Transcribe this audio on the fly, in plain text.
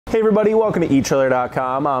Hey everybody, welcome to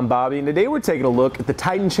etrailer.com. I'm Bobby, and today we're taking a look at the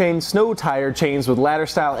Titan Chain snow tire chains with ladder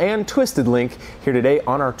style and twisted link here today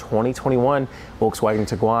on our 2021 Volkswagen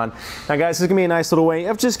Tiguan. Now guys, this is gonna be a nice little way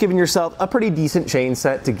of just giving yourself a pretty decent chain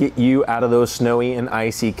set to get you out of those snowy and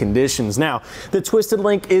icy conditions. Now, the twisted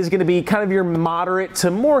link is gonna be kind of your moderate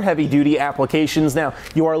to more heavy duty applications. Now,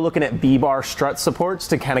 you are looking at B-bar strut supports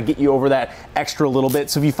to kind of get you over that extra little bit.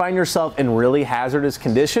 So if you find yourself in really hazardous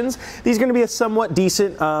conditions, these are gonna be a somewhat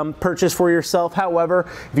decent purchase for yourself. However,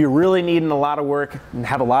 if you're really needing a lot of work and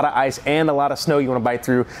have a lot of ice and a lot of snow you want to bite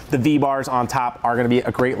through, the V-bars on top are going to be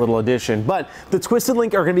a great little addition. But the twisted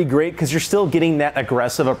link are going to be great because you're still getting that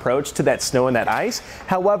aggressive approach to that snow and that ice.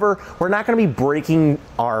 However, we're not going to be breaking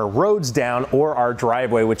our roads down or our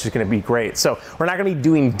driveway, which is going to be great. So we're not going to be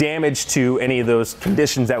doing damage to any of those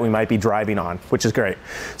conditions that we might be driving on, which is great.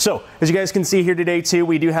 So as you guys can see here today too,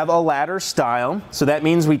 we do have a ladder style. So that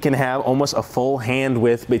means we can have almost a full hand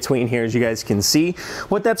width between here, as you guys can see.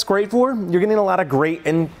 What that's great for, you're getting a lot of great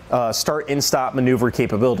start and stop maneuver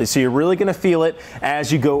capability. So you're really going to feel it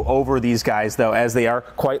as you go over these guys though, as they are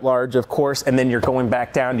quite large, of course, and then you're going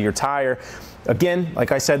back down to your tire. Again,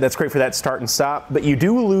 like I said, that's great for that start and stop, but you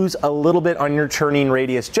do lose a little bit on your turning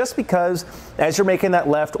radius just because as you're making that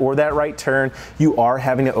left or that right turn, you are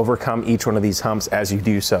having to overcome each one of these humps as you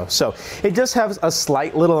do so. So it just has a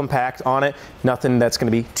slight little impact on it, nothing that's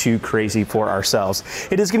going to be too crazy for ourselves.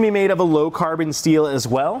 It is going to be made of a low carbon steel as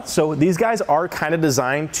well, so these guys are kind of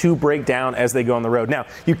designed to break down as they go on the road. Now,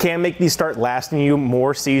 you can make these start lasting you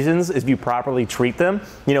more seasons if you properly treat them.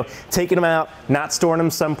 You know, taking them out, not storing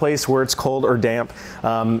them someplace where it's cold or damp,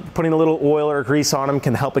 putting a little oil or grease on them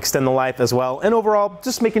can help extend the life as well. And overall,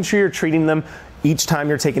 just making sure you're treating them each time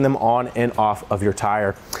you're taking them on and off of your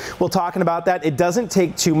tire. Well, talking about that, it doesn't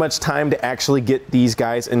take too much time to actually get these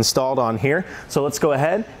guys installed on here. So let's go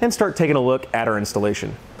ahead and start taking a look at our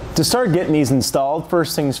installation. To start getting these installed,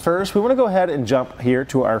 first things first, we want to go ahead and jump here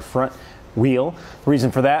to our front wheel. The reason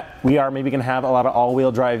for that, we are maybe going to have a lot of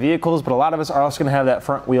all-wheel drive vehicles, but a lot of us are also going to have that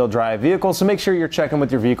front-wheel drive vehicle, so make sure you're checking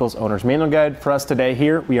with your vehicle's owner's manual guide. For us today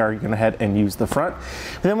here, we are going to head and use the front.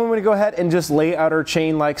 And then we're going to go ahead and just lay out our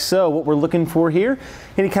chain like so. What we're looking for here,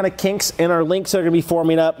 any kind of kinks in our links are going to be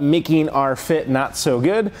forming up, making our fit not so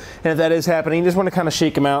good. And if that is happening, you just want to kind of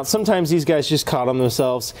shake them out. Sometimes these guys just caught on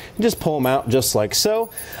themselves and just pull them out just like so.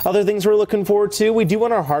 Other things we're looking for too, we do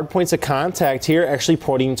want our hard points of contact here actually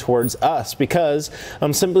pointing towards us, because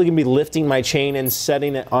I'm simply going to be lifting my chain and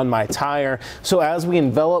setting it on my tire. So as we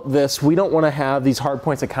envelop this, we don't want to have these hard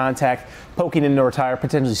points of contact poking into our tire,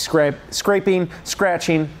 potentially scraping,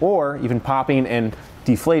 scratching, or even popping and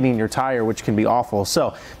deflating your tire, which can be awful.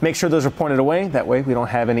 So make sure those are pointed away. That way we don't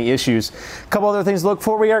have any issues. A couple other things to look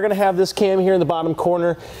for. We are going to have this cam here in the bottom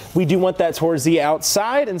corner. We do want that towards the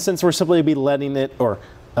outside, and since we're simply be letting it or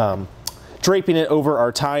draping it over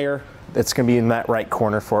our tire, it's going to be in that right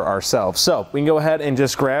corner for ourselves. So we can go ahead and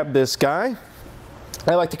just grab this guy.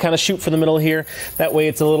 I like to kind of shoot for the middle here. That way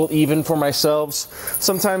it's a little even for myself.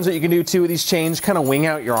 Sometimes what you can do too with these chains, kind of wing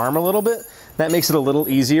out your arm a little bit. That makes it a little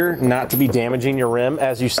easier not to be damaging your rim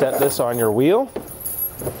as you set this on your wheel.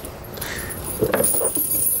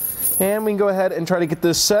 And we can go ahead and try to get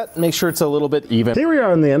this set, make sure it's a little bit even. Here we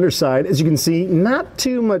are on the underside. As you can see, not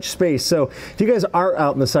too much space. So if you guys are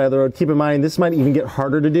out on the side of the road, keep in mind this might even get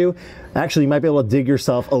harder to do. Actually, you might be able to dig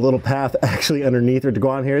yourself a little path actually underneath or to go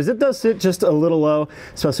on here, as it does sit just a little low,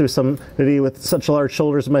 especially with somebody with such large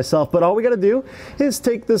shoulders as myself. But all we got to do is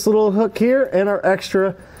take this little hook here and our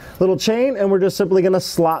extra little chain, and we're just simply going to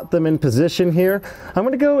slot them in position here. I'm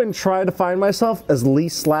going to go and try to find myself as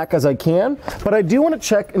least slack as I can, but I do want to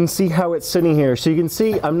check and see how it's sitting here. So you can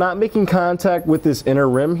see I'm not making contact with this inner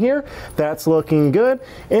rim here. That's looking good.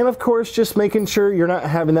 And of course, just making sure you're not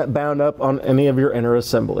having that bound up on any of your inner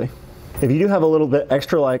assembly. If you do have a little bit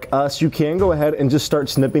extra like us, you can go ahead and just start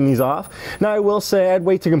snipping these off. Now I will say I'd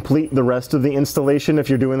wait to complete the rest of the installation if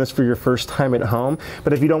you're doing this for your first time at home.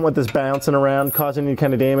 But if you don't want this bouncing around, causing any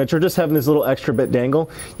kind of damage, or just having this little extra bit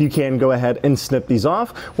dangle, you can go ahead and snip these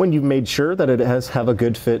off when you've made sure that it has have a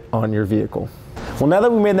good fit on your vehicle. Well, now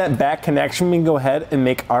that we made that back connection, we can go ahead and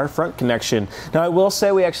make our front connection. Now, I will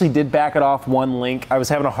say we actually did back it off one link. I was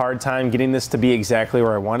having a hard time getting this to be exactly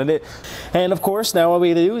where I wanted it. And of course, now what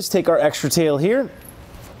we do is take our extra tail here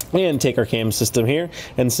and take our cam system here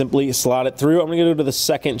and simply slot it through. I'm going to go to the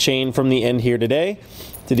second chain from the end here today.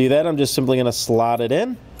 To do that, I'm just simply going to slot it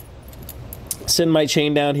in. send my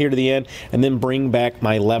chain down here to the end, and then bring back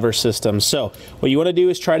my lever system. So what you want to do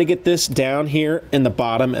is try to get this down here in the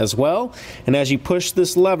bottom as well. And as you push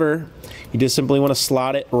this lever, you just simply want to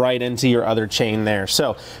slot it right into your other chain there.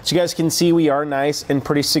 So as you guys can see, we are nice and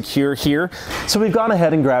pretty secure here. So we've gone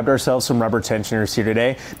ahead and grabbed ourselves some rubber tensioners here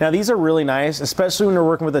today. Now these are really nice, especially when you're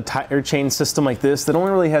working with a tire chain system like this that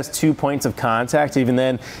only really has 2 points of contact. Even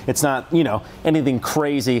then, it's not, you know, anything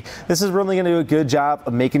crazy. This is really going to do a good job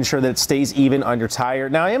of making sure that it stays even on your tire.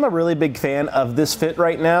 Now I am a really big fan of this fit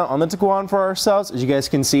right now on the Tiguan for ourselves, as you guys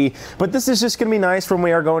can see, but this is just going to be nice when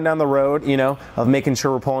we are going down the road, you know, of making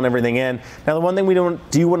sure we're pulling everything in. Now the one thing we do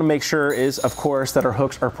want to make sure is, of course, that our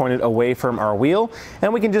hooks are pointed away from our wheel,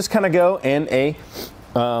 and we can just kind of go in a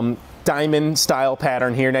diamond style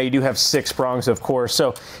pattern here. Now you do have 6 prongs, of course,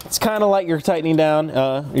 so it's kind of like you're tightening down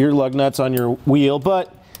your lug nuts on your wheel,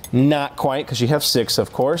 but not quite, because you have 6,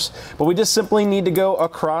 of course. But we just simply need to go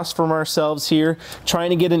across from ourselves here, trying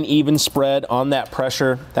to get an even spread on that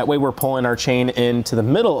pressure. That way we're pulling our chain into the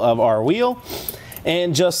middle of our wheel.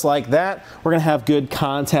 And just like that, we're gonna have good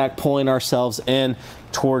contact pulling ourselves in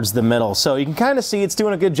towards the middle. So you can kind of see it's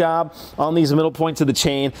doing a good job on these middle points of the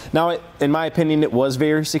chain. Now, in my opinion, it was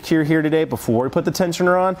very secure here today before we put the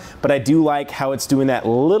tensioner on, but I do like how it's doing that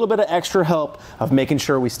little bit of extra help of making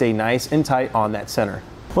sure we stay nice and tight on that center.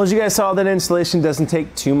 Well, as you guys saw, that installation doesn't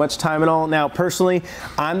take too much time at all. Now, personally,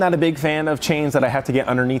 I'm not a big fan of chains that I have to get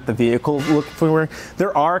underneath the vehicle looking for.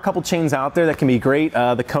 There are a couple chains out there that can be great.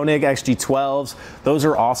 The Koenig XG12s, those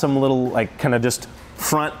are awesome little, like, kind of just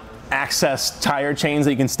front access tire chains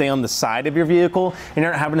that you can stay on the side of your vehicle and you're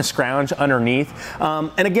not having to scrounge underneath.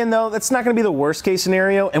 And again, though, that's not going to be the worst case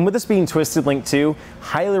scenario. And with this being twisted link too,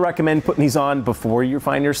 highly recommend putting these on before you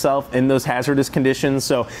find yourself in those hazardous conditions.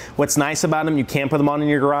 So what's nice about them, you can put them on in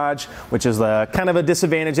your garage, which is kind of a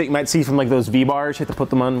disadvantage that you might see from like those V-bars. You have to put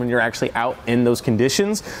them on when you're actually out in those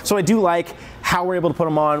conditions. So I do like how we're able to put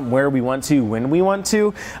them on where we want to, when we want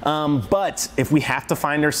to. But if we have to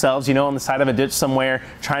find ourselves, you know, on the side of a ditch somewhere,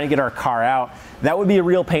 trying to get our car out, that would be a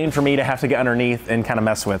real pain for me to have to get underneath and kind of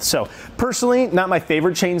mess with. So personally, not my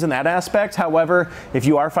favorite chains in that aspect. However, if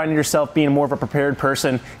you are finding yourself being more of a prepared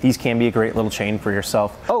person, these can be a great little chain for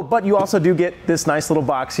yourself. Oh, but you also do get this nice little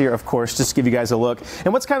box here, of course, just to give you guys a look.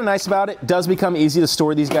 And what's kind of nice about it, does become easy to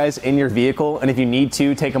store these guys in your vehicle. And if you need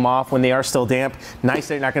to, take them off when they are still damp. Nice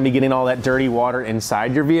that you're not gonna be getting all that dirty water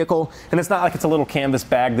inside your vehicle. And it's not like it's a little canvas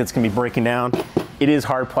bag that's gonna be breaking down. It is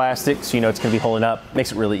hard plastic, so you know it's gonna be holding up.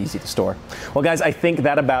 Makes it really easy to store. Well guys, I think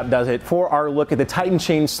that about does it for our look at the Titan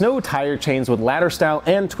Chain snow tire chains with ladder style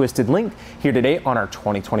and twisted link here today on our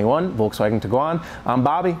 2021 Volkswagen Tiguan. I'm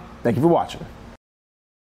Bobby, thank you for watching.